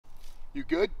You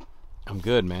good? I'm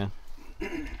good, man.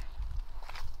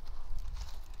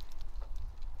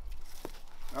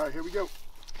 All right, here we go.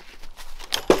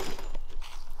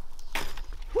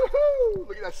 Woohoo!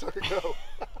 Look at that sucker go.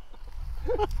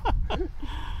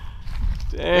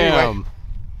 Damn. Anyway,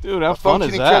 dude, how fun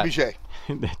is that? Trebuchet.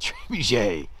 The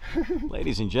trebuchet.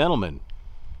 Ladies and gentlemen.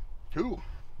 Cool.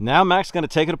 Now Mac's going to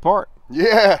take it apart.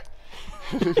 Yeah.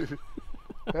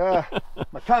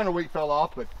 My counterweight fell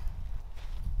off, but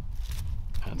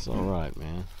That's all right,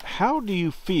 man. How do you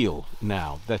feel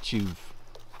now that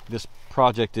this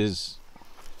project is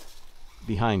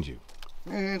behind you?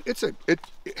 man, it's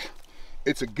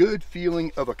a good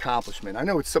feeling of accomplishment. I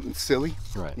know it's something silly,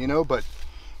 Right. you know, but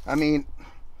I mean,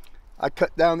 I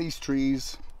cut down these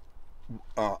trees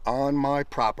on my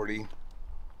property,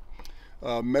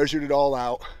 measured it all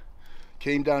out,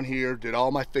 came down here, did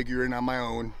all my figuring on my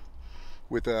own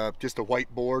with just a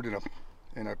whiteboard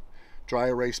and a dry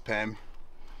erase pen,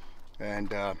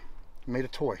 and made a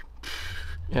toy.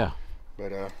 Yeah.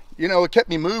 But you know, it kept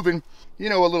me moving. You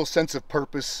know, a little sense of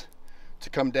purpose to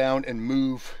come down and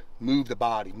move the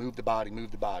body.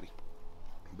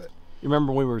 But You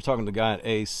remember when we were talking to the guy at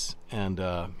Ace, and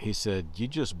he said, "You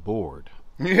just bored,"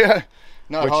 yeah,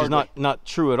 not which hardly. is not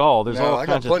true at all. There's No, all I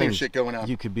got kinds of plenty of things shit going on.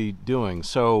 you could be doing.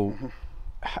 So,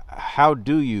 how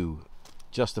do you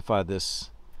justify this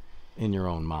in your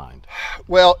own mind?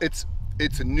 Well, it's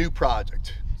a new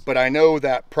project, but I know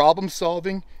that problem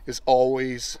solving is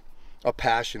always a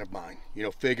passion of mine. You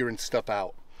know, figuring stuff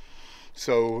out.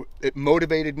 So it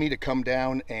motivated me to come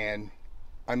down, and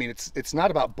I mean, it's not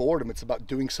about boredom. It's about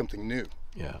doing something new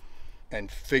Yeah.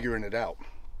 and figuring it out.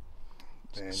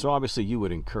 And So obviously, you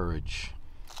would encourage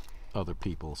other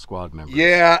people, squad members.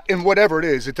 yeah, and whatever it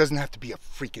is, it doesn't have to be a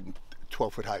freaking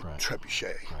 12-foot high Right.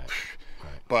 trebuchet. Right.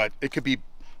 But it could be,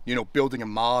 you know, building a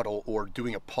model or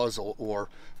doing a puzzle or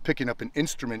picking up an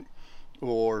instrument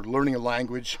or learning a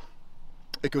language.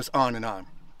 It goes on and on.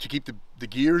 To keep the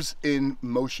gears in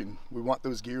motion, we want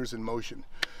those gears in motion.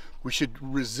 We should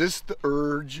resist the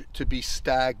urge to be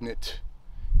stagnant.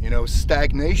 You know,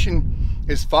 stagnation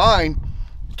is fine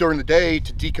during the day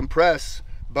to decompress,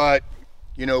 but,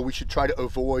 you know, we should try to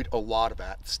avoid a lot of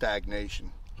that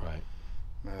stagnation. Right.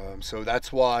 So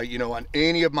that's why, you know, on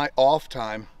any of my off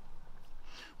time,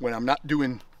 when I'm not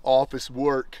doing office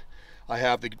work, I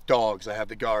have the dogs, I have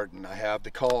the garden, I have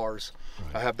the cars,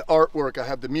 Right. I have the artwork, I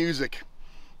have the music,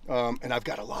 and I've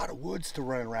got a lot of woods to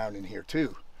run around in here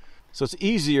too. So it's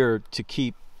easier to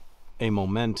keep a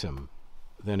momentum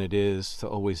than it is to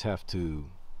always have to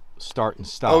start and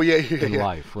stop Oh yeah, in yeah.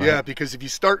 life, right? Yeah, because if you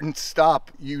start and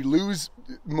stop, you lose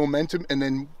momentum, and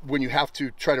then when you have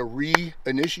to try to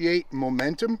re-initiate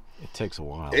momentum, It takes a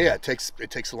while. yeah, it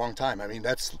takes a long time. I mean,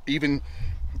 that's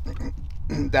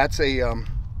a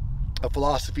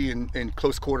philosophy in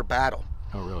close quarter battle.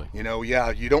 Oh, really? You know, yeah,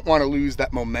 you don't want to lose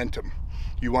that momentum.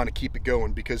 You want to keep it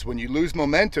going, because when you lose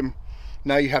momentum,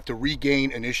 now you have to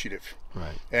regain initiative,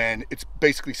 Right. and it's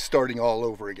basically starting all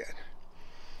over again.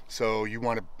 So you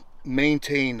want to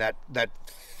maintain that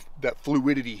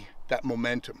fluidity, that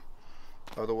momentum.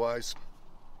 Otherwise,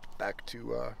 back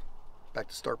to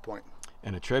start point.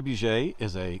 And a trebuchet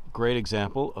is a great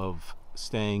example of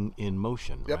staying in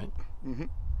motion, Yep. right? Mm-hmm.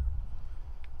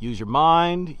 Use your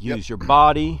mind, use your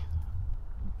body,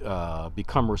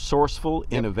 become resourceful,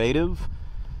 innovative.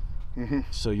 Mm-hmm.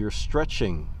 So you're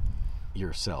stretching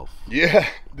yourself. Yeah,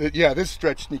 this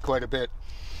stretched me quite a bit.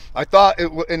 I thought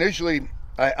initially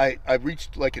I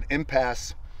reached like an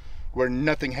impasse where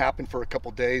nothing happened for a couple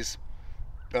days,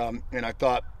 and I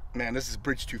thought, man, this is a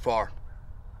bridge too far,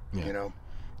 Yeah. you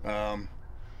know.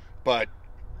 But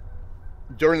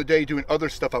during the day doing other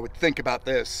stuff, I would think about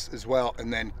this as well,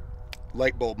 and then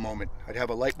light bulb moment. I'd have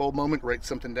a light bulb moment, write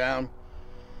something down,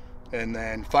 and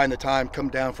then find the time, come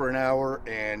down for an hour,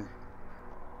 and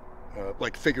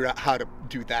like figure out how to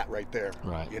do that right there.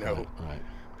 Right. You know, Right.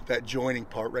 that joining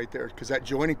part right there, because that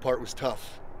joining part was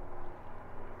tough.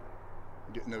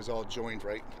 Getting those all joined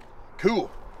right.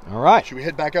 Cool. All right. Should we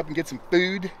head back up and get some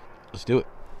food? Let's do it.